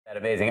That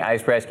amazing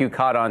ice rescue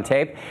caught on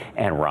tape,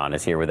 and Ron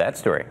is here with that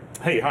story.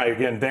 Hey, hi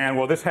again, Dan.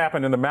 Well, this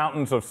happened in the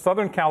mountains of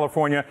Southern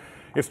California.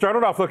 It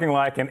started off looking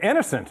like an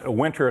innocent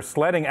winter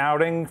sledding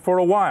outing for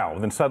a while.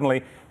 Then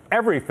suddenly,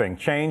 everything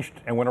changed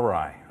and went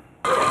awry.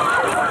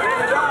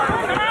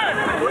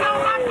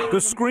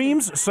 The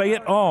screams say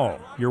it all.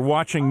 You're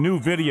watching new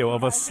video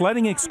of a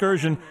sledding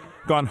excursion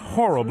gone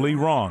horribly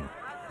wrong.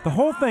 The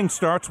whole thing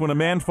starts when a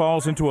man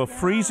falls into a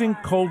freezing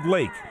cold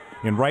lake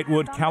in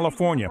Wrightwood,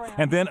 California,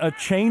 and then a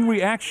chain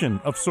reaction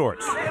of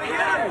sorts.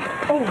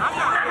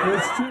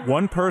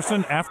 One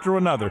person after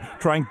another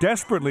trying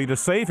desperately to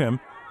save him,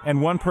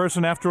 and one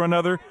person after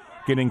another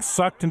getting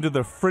sucked into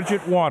the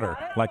frigid water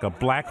like a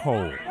black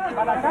hole.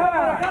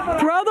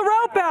 Throw the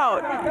rope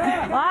out!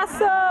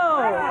 Lasso!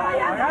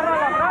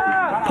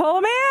 Pull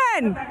him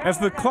in! As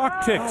the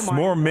clock ticks,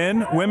 more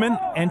men, women,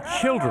 and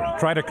children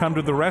try to come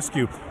to the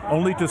rescue,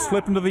 only to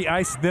slip into the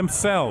ice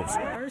themselves.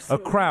 A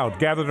crowd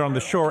gathered on the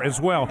shore as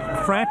well,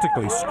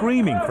 frantically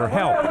screaming for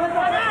help.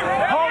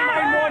 Call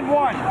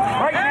 911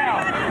 right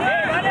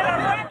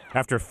now.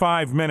 After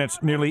 5 minutes,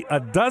 nearly a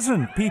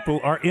dozen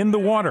people are in the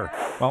water,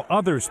 while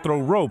others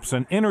throw ropes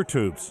and inner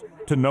tubes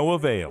to no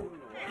avail.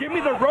 Give me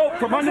the rope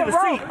from under the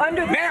seat.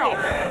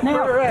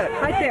 Now,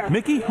 right there.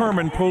 Mickey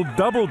Herman pulled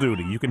double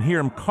duty. You can hear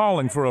him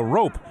calling for a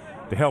rope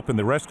to help in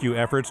the rescue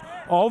efforts,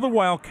 all the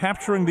while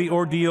capturing the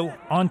ordeal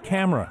on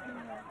camera.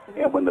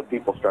 And when the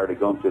people started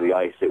going through the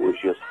ice, it was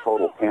just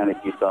total panic.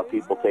 You saw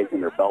people taking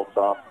their belts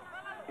off.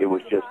 It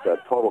was just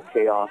total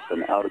chaos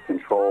and out of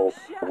control.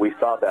 We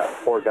saw that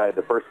poor guy,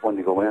 the first one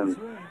to go in.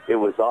 It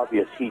was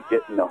obvious he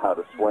didn't know how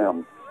to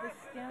swim.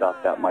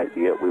 Thought that might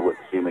be it. We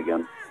wouldn't see him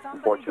again.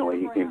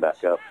 Unfortunately, he came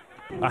back up.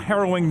 A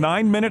harrowing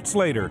 9 minutes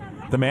later,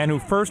 the man who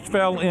first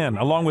fell in,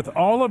 along with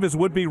all of his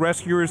would-be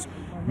rescuers,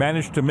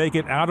 managed to make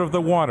it out of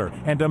the water.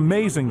 And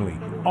amazingly,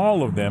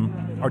 all of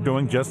them are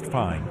doing just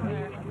fine.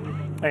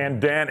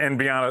 And Dan and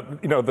Bianca,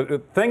 you know, the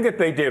thing that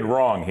they did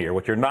wrong here,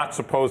 what you're not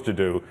supposed to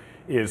do,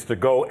 is to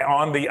go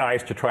on the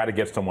ice to try to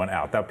get someone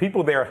out. Now,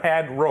 people there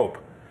had rope.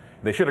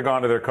 They should have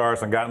gone to their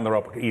cars and gotten the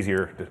rope.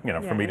 Easier,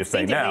 for me to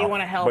say now. You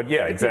want to help, but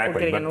yeah,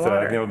 exactly. But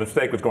the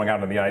mistake was going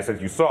out on the ice, as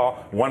you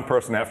saw. One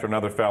person after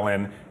another fell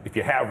in. If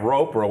you have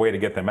rope or a way to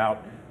get them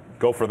out,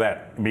 go for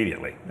that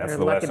immediately. That's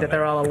the lesson. They're lucky that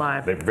they're all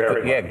alive. They're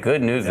very lucky.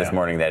 Good news this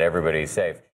morning that everybody's safe.